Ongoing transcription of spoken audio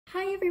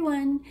Hi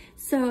everyone.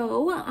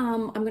 So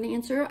I'm going to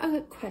answer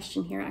a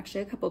question here, actually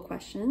a couple of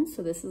questions.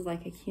 So this is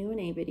like a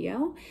Q&A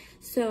video.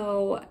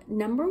 So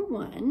number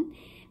one,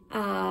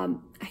 I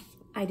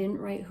didn't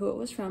write who it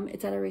was from.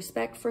 It's out of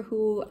respect for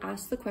who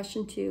asked the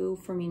question to,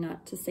 for me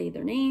not to say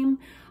their name.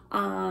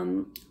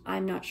 I'm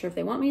not sure if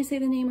they want me to say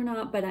the name or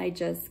not, but I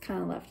just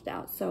kind of left it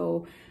out.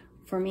 So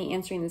for me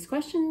answering these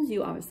questions,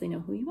 you obviously know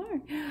who you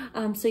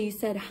are. So you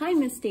said, hi,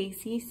 Miss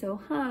Staci. So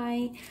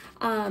hi.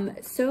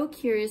 So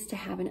curious to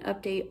have an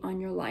update on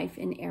your life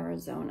in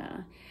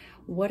Arizona.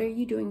 What are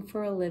you doing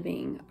for a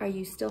living? Are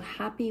you still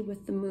happy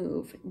with the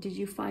move? Did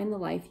you find the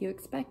life you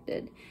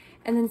expected?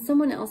 And then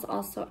someone else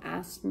also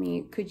asked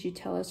me, could you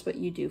tell us what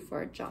you do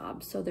for a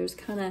job? So there's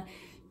kind of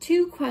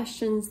two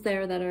questions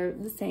there that are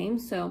the same.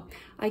 So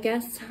I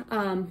guess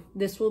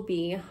this will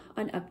be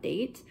an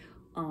update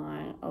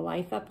on a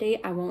life update.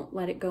 I won't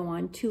let it go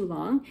on too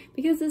long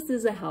because this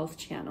is a health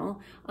channel,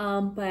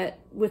 but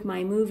with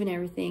my move and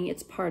everything,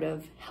 it's part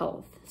of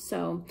health.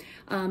 So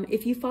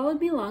if you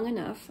followed me long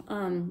enough,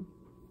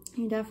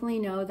 you definitely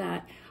know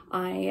that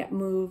I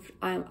moved.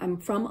 I'm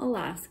from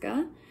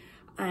Alaska,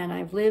 and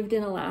I've lived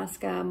in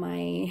Alaska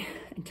my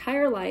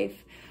entire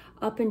life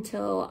up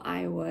until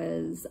I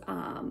was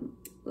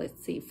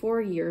let's see,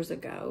 4 years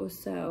ago.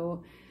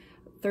 So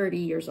 30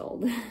 years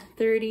old,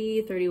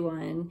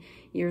 31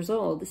 years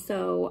old.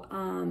 So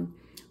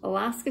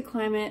Alaska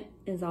climate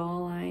is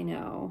all I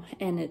know,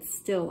 and it's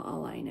still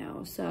all I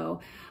know. So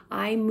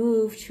I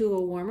moved to a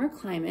warmer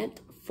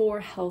climate for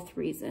health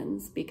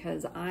reasons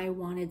because I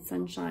wanted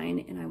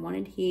sunshine and I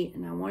wanted heat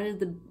and I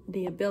wanted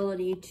the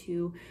ability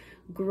to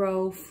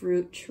grow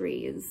fruit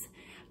trees,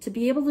 to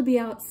be able to be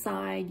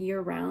outside year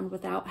round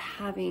without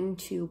having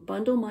to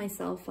bundle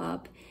myself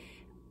up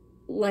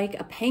like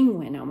a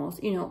penguin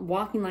almost, you know,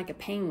 walking like a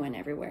penguin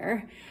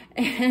everywhere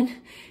and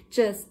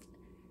just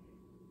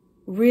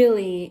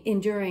really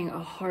enduring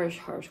a harsh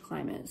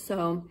climate.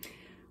 So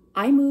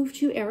I moved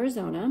to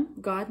Arizona.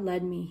 God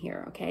led me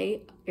here,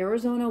 okay?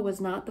 Arizona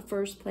was not the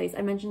first place.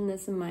 I mentioned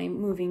this in my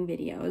moving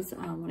videos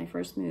when I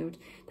first moved,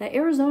 that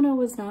Arizona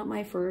was not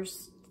my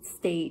first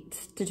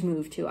state to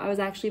move to. I was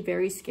actually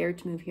very scared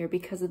to move here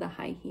because of the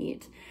high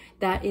heat.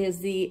 That is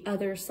the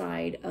other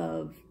side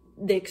of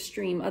the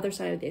extreme other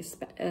side of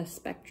the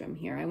spectrum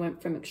here. I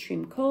went from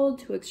extreme cold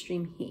to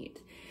extreme heat.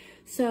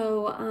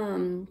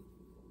 So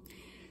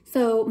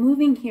so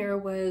moving here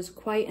was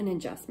quite an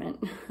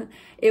adjustment.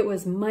 It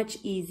was much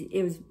easy.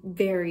 It was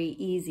very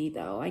easy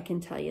though, I can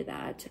tell you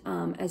that.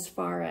 As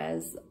far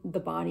as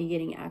the body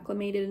getting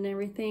acclimated and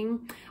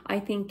everything,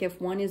 I think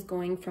if one is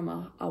going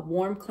from a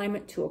warm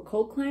climate to a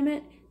cold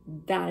climate,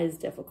 that is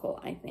difficult,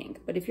 I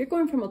think. But if you're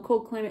going from a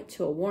cold climate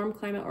to a warm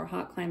climate or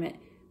hot climate,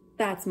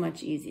 that's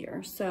much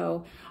easier.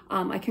 So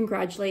I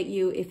congratulate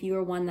you if you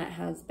are one that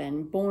has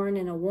been born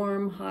in a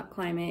warm, hot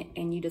climate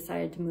and you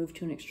decided to move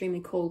to an extremely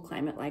cold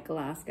climate like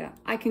Alaska.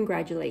 I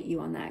congratulate you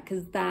on that,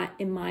 because that,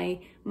 in my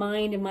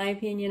mind, in my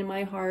opinion, in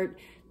my heart,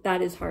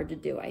 that is hard to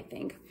do, I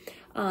think.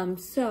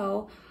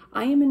 So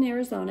I am in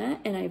Arizona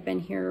and I've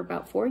been here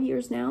about 4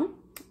 years now.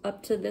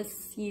 Up to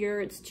this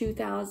year, it's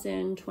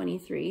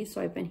 2023,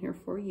 so I've been here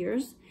 4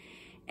 years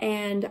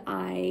and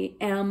I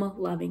am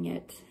loving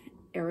it.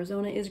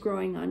 Arizona is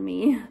growing on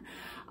me.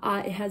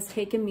 It has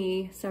taken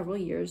me several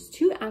years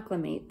to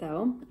acclimate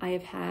though. I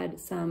have had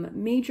some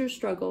major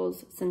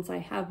struggles since I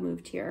have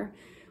moved here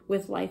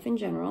with life in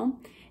general,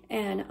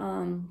 and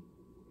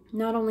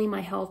not only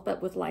my health,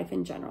 but with life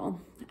in general.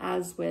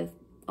 As with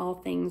all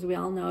things, we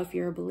all know, if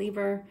you're a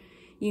believer,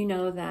 you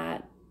know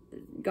that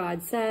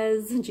God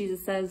says,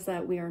 Jesus says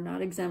that we are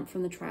not exempt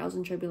from the trials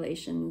and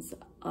tribulations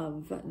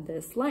of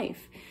this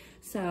life.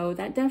 So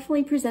that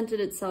definitely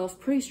presented itself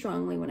pretty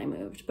strongly when I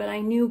moved, but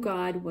I knew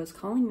God was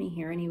calling me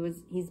here, and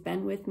he's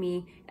been with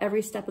me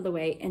every step of the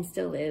way and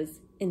still is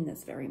in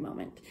this very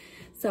moment.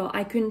 So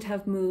I couldn't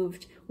have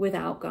moved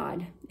without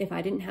God. If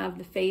I didn't have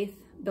the faith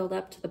built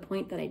up to the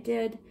point that I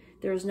did,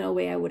 there was no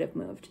way I would have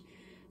moved.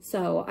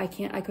 So I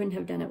couldn't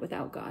have done it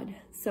without God.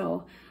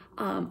 So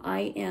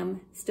I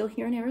am still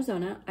here in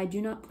Arizona. I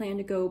do not plan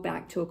to go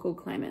back to a cold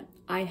climate.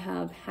 I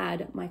have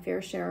had my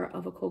fair share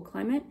of a cold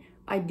climate.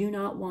 I do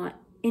not want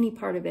any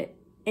part of it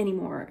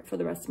anymore for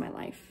the rest of my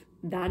life.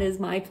 That is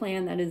my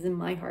plan. That is in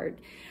my heart.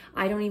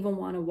 I don't even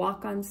want to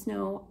walk on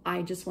snow.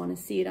 I just want to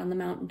see it on the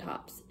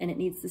mountaintops, and it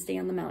needs to stay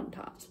on the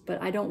mountaintops,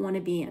 but I don't want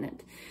to be in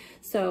it.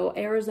 So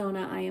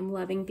Arizona, I am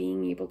loving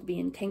being able to be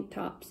in tank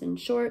tops and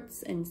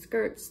shorts and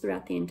skirts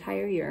throughout the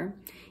entire year.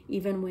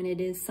 Even when it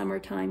is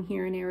summertime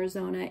here in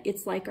Arizona,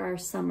 it's like our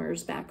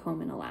summers back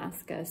home in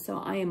Alaska. So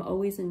I am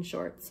always in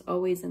shorts,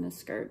 always in a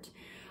skirt.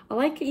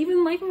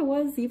 Even like I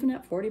was even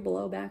at 40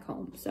 below back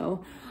home.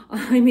 So,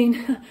 I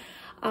mean,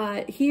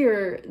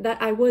 here,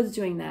 that I was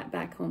doing that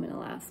back home in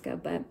Alaska,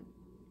 but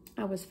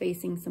I was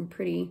facing some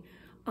pretty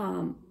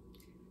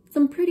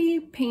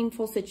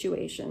painful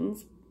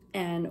situations,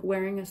 and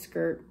wearing a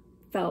skirt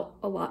felt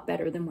a lot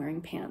better than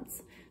wearing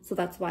pants. So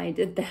that's why I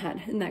did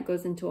that, and that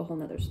goes into a whole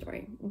nother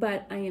story.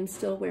 But I am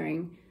still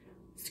wearing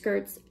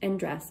skirts and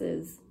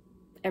dresses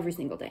every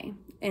single day.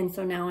 And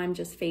so now I'm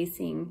just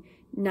facing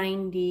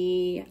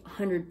 90,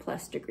 100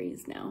 plus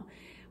degrees now,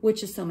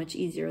 which is so much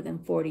easier than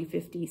 40,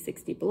 50,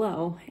 60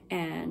 below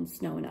and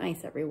snow and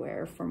ice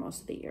everywhere for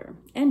most of the year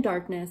and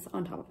darkness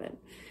on top of it.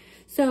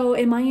 So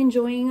am I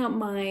enjoying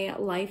my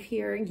life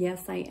here?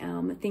 Yes, I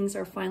am. Things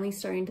are finally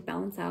starting to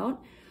balance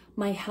out.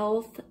 My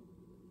health,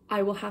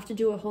 I will have to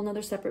do a whole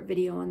nother separate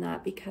video on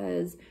that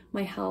because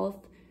my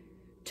health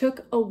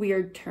took a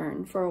weird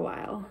turn for a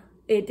while.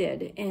 It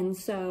did. And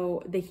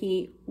so the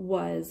heat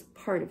was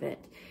part of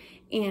it.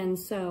 And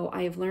so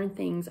I have learned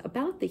things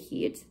about the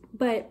heat,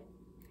 but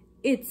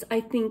I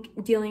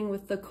think dealing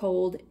with the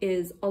cold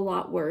is a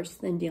lot worse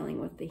than dealing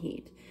with the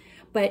heat.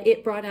 But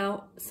it brought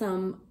out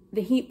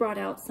the heat brought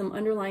out some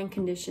underlying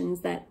conditions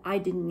that I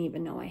didn't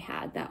even know I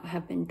had that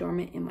have been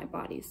dormant in my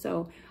body.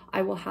 So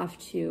I will have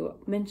to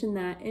mention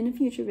that in a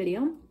future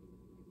video.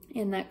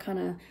 And that kind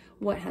of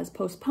what has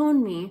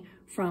postponed me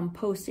from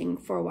posting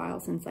for a while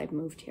since I've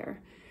moved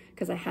here.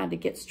 Because I had to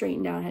get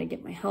straightened out, I had to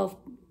get my health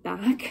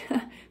back,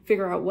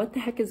 figure out what the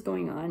heck is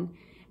going on,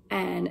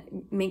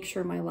 and make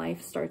sure my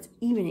life starts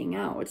evening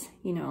out,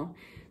 you know.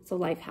 So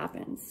life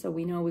happens. So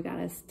we know we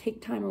gotta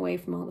take time away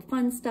from all the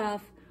fun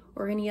stuff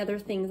or any other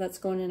things that's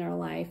going in our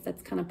life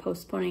that's kind of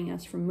postponing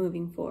us from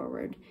moving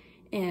forward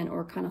and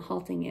or kind of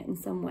halting it in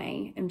some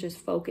way, and just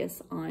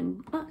focus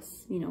on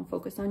us, you know,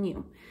 focus on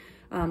you.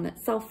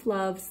 That's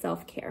self-love,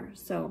 self-care.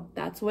 So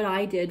that's what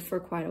I did for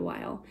quite a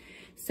while.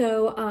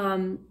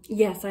 So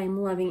yes, I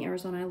am loving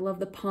Arizona. I love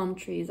the palm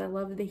trees. I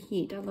love the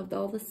heat. I love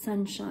all the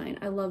sunshine.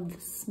 I love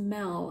the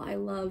smell. I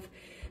love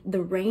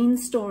the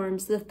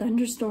rainstorms, the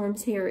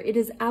thunderstorms here. It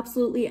is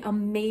absolutely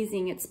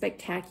amazing. It's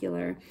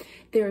spectacular.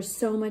 There's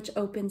so much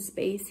open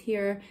space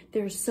here.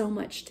 There's so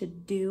much to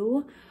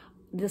do.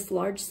 This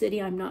large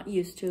city I'm not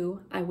used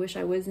to. I wish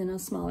I was in a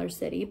smaller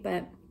city,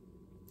 but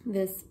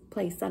this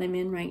place that I'm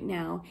in right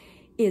now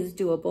is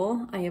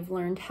doable. I have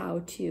learned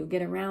how to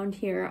get around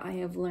here. I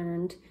have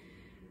learned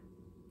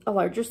a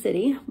larger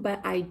city,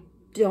 but I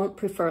don't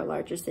prefer a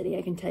larger city.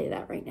 I can tell you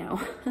that right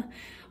now.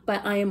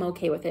 But I am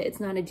okay with it. It's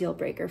not a deal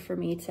breaker for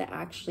me to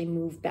actually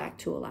move back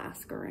to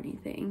Alaska or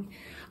anything.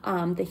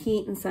 The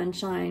heat and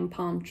sunshine,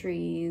 palm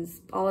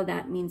trees, all of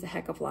that means a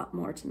heck of a lot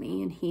more to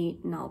me, and heat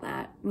and all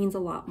that means a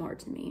lot more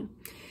to me.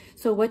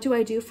 So what do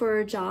I do for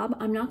a job?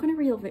 I'm not going to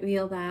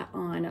reveal that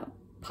on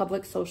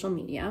public social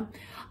media.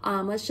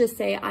 Let's just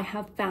say I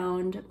have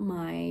found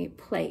my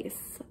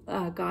place.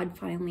 God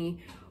finally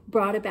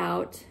brought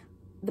about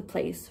the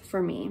place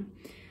for me.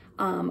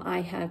 I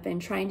have been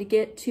trying to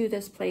get to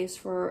this place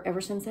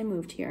ever since I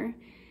moved here.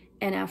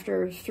 And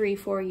after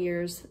 3-4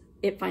 years,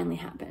 it finally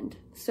happened.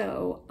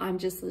 So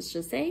let's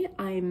just say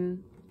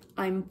I'm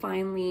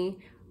finally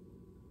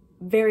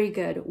very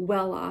good,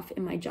 well off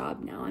in my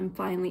job now.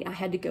 I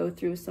had to go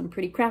through some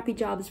pretty crappy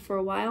jobs for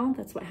a while.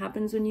 That's what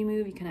happens when you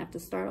move. You kind of have to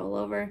start all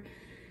over.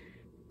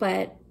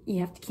 But you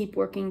have to keep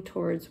working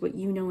towards what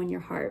you know in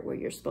your heart where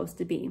you're supposed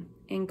to be.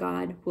 And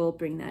God will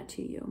bring that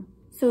to you.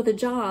 So the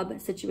job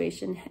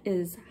situation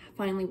is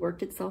finally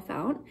worked itself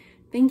out.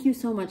 Thank you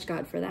so much,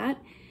 God, for that.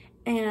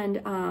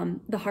 And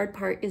the hard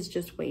part is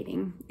just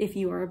waiting. If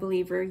you are a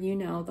believer, you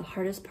know the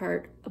hardest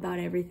part about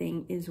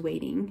everything is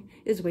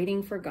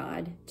waiting for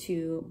God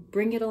to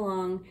bring it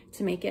along,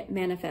 to make it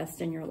manifest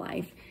in your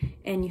life.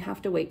 And you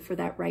have to wait for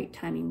that right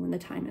timing when the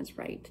time is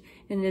right.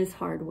 And it is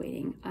hard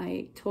waiting.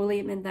 I totally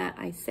admit that.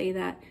 I say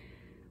that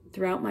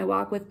throughout my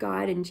walk with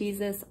God and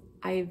Jesus.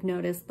 I've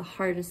noticed the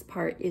hardest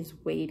part is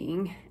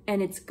waiting,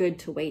 and it's good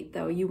to wait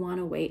though. You want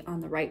to wait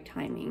on the right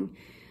timing.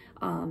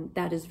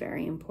 That is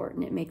very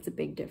important. It makes a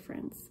big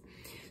difference.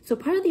 So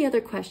part of the other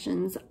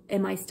questions,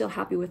 am I still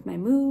happy with my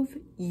move?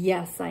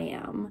 Yes, I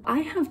am. I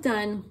have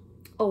done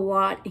a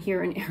lot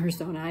here in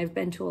Arizona. I've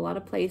been to a lot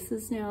of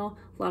places now,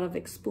 a lot of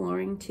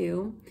exploring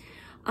too.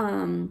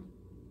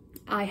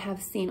 I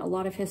have seen a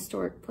lot of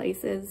historic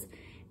places,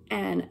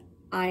 and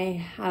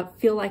I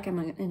feel like I'm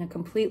in a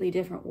completely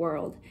different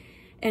world.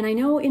 And I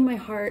know in my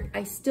heart,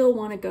 I still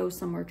want to go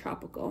somewhere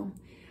tropical.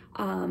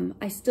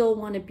 I still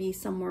want to be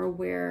somewhere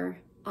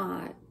where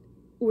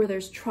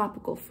there's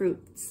tropical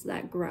fruits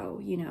that grow,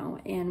 you know,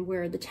 and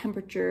where the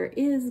temperature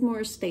is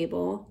more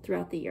stable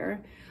throughout the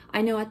year.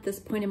 I know at this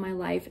point in my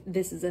life,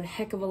 this is a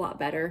heck of a lot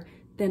better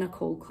than a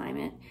cold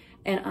climate,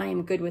 and I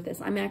am good with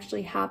this. I'm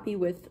actually happy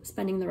with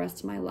spending the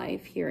rest of my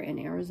life here in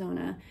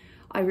Arizona.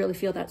 I really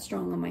feel that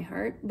strong on my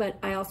heart, but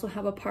I also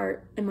have a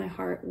part in my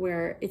heart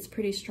where it's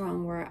pretty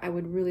strong, where I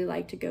would really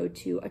like to go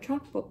to a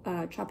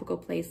tropical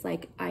place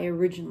like I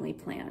originally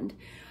planned.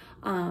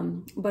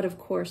 But of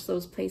course,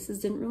 those places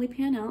didn't really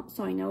pan out.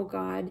 So I know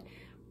God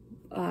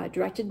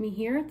directed me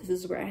here. This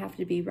is where I have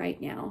to be right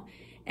now.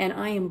 And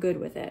I am good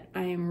with it.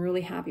 I am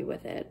really happy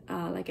with it.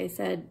 Like I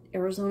said,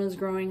 Arizona's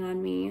growing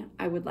on me.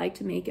 I would like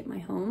to make it my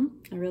home.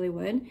 I really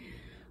would.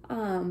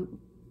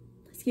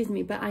 Excuse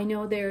me, but I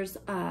know there's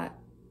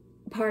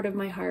part of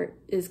my heart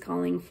is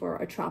calling for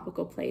a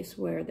tropical place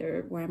where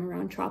I'm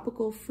around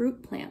tropical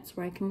fruit plants,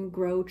 where I can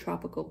grow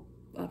tropical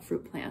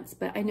fruit plants.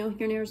 But I know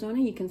here in Arizona,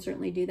 you can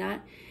certainly do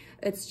that.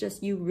 It's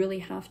just you really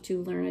have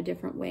to learn a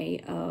different way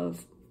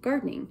of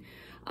gardening.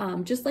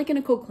 Just like in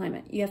a cold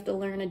climate, you have to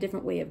learn a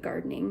different way of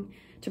gardening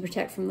to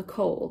protect from the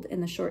cold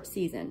in the short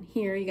season.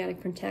 Here, you got to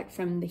protect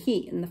from the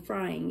heat and the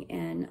frying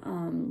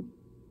and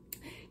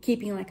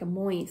keeping like a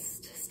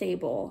moist,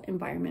 stable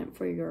environment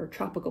for your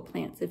tropical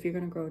plants if you're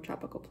going to grow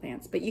tropical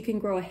plants. But you can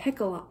grow a heck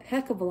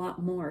of a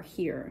lot more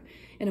here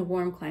in a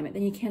warm climate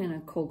than you can in a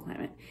cold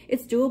climate.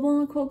 It's doable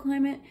in a cold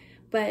climate,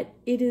 but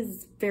it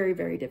is very,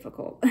 very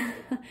difficult.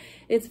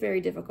 It's very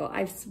difficult.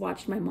 I've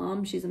watched my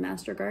mom, she's a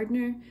master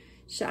gardener.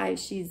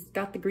 She's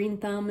got the green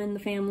thumb in the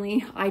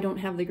family. I don't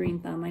have the green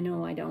thumb. I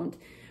know I don't.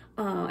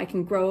 I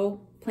can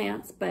grow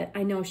plants, but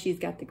I know she's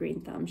got the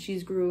green thumb.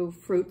 She's grew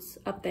fruits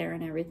up there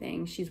and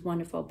everything. She's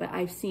wonderful, but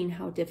I've seen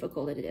how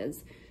difficult it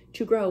is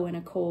to grow in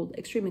a cold,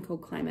 extremely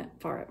cold climate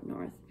far up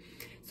north.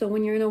 So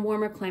when you're in a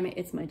warmer climate,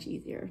 it's much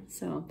easier.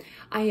 So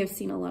I have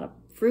seen a lot of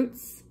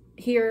fruits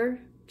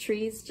here,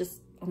 trees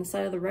just on the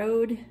side of the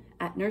road,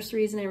 at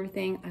nurseries and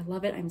everything. I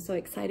love it. I'm so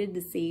excited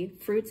to see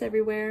fruits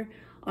everywhere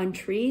on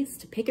trees,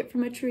 to pick it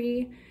from a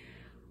tree.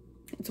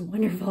 It's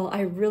wonderful.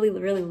 I really,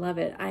 really love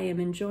it. I am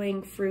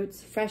enjoying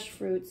fruits, fresh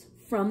fruits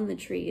from the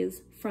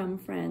trees, from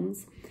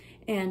friends,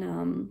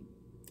 and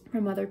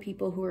from other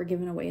people who are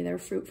giving away their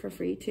fruit for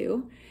free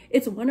too.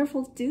 It's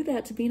wonderful to do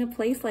that, to be in a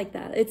place like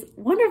that. It's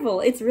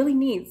wonderful. It's really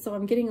neat. So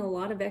I'm getting a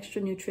lot of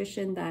extra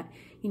nutrition that,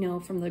 you know,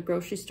 from the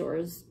grocery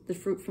stores. The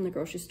fruit from the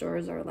grocery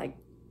stores are like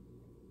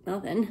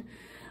nothing,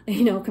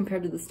 you know,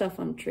 compared to the stuff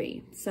on a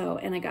tree. So,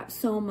 and I got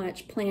so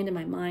much planned in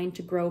my mind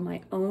to grow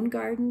my own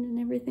garden and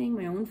everything,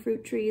 my own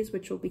fruit trees,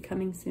 which will be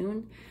coming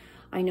soon.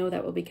 I know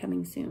that will be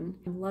coming soon.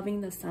 I'm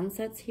loving the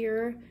sunsets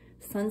here,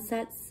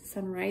 sunsets,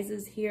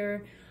 sunrises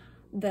here,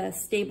 the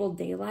stable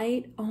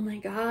daylight. Oh my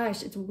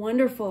gosh, it's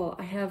wonderful.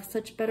 I have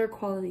such better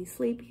quality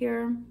sleep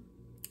here,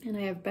 and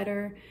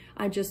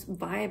I just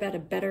vibe at a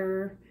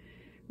better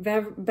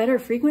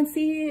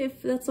frequency,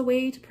 if that's a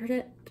way to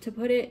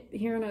put it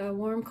here in a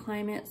warm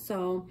climate.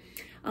 So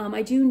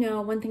I do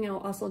know one thing I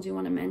also do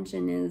want to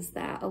mention is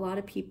that a lot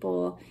of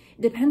people,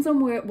 it depends on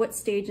what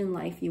stage in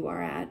life you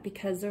are at,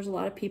 because there's a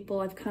lot of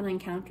people I've kind of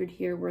encountered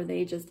here where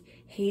they just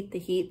hate the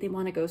heat. They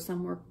want to go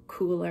somewhere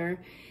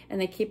cooler, and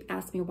they keep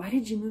asking me, why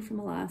did you move from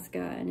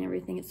Alaska and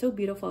everything? It's so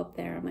beautiful up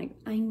there. I'm like,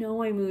 I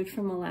know I moved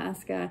from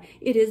Alaska.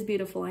 It is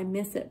beautiful. I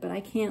miss it, but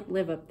I can't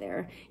live up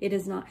there. It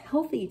is not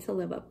healthy to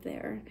live up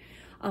there.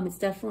 It's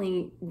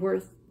definitely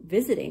worth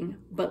visiting,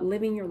 but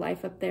living your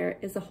life up there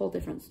is a whole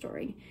different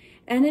story.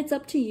 And it's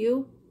up to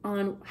you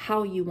on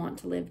how you want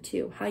to live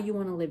too, how you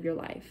want to live your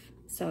life.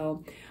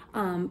 So,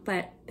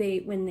 but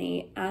when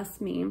they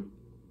ask me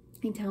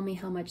and tell me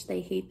how much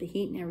they hate the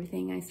heat and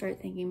everything, I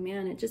start thinking,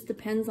 man, it just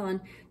depends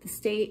on the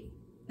state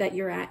that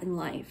you're at in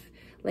life.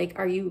 Like,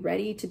 are you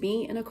ready to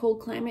be in a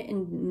cold climate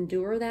and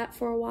endure that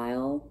for a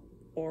while?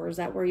 Or is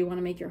that where you want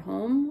to make your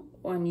home,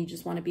 and you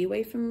just want to be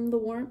away from the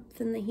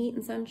warmth and the heat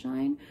and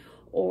sunshine?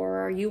 Or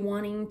are you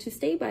wanting to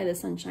stay by the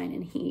sunshine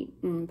and heat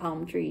and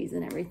palm trees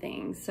and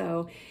everything?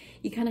 So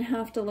you kind of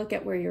have to look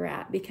at where you're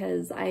at,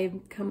 because I've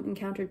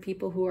encountered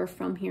people who are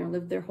from here,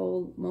 lived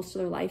most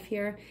of their life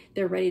here.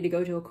 They're ready to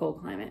go to a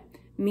cold climate.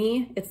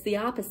 Me, it's the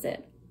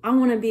opposite. I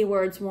want to be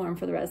where it's warm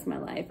for the rest of my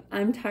life.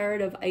 I'm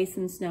tired of ice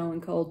and snow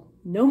and cold.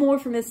 No more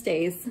for Miss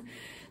Stace.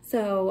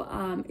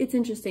 So it's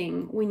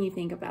interesting when you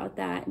think about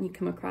that and you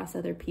come across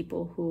other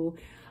people who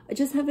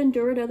just have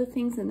endured other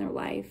things in their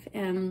life.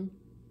 And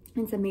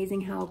it's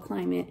amazing how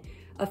climate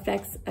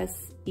affects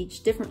us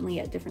each differently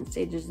at different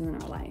stages in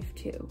our life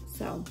too.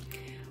 So,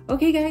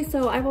 okay guys,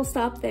 so I will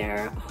stop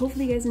there.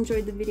 Hopefully you guys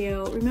enjoyed the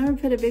video. Remember to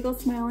put a big old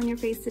smile on your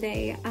face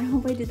today. I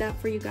hope I did that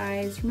for you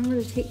guys.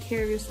 Remember to take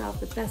care of yourself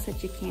the best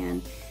that you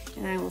can.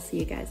 And I will see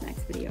you guys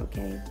next video,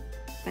 okay?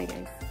 Bye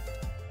guys.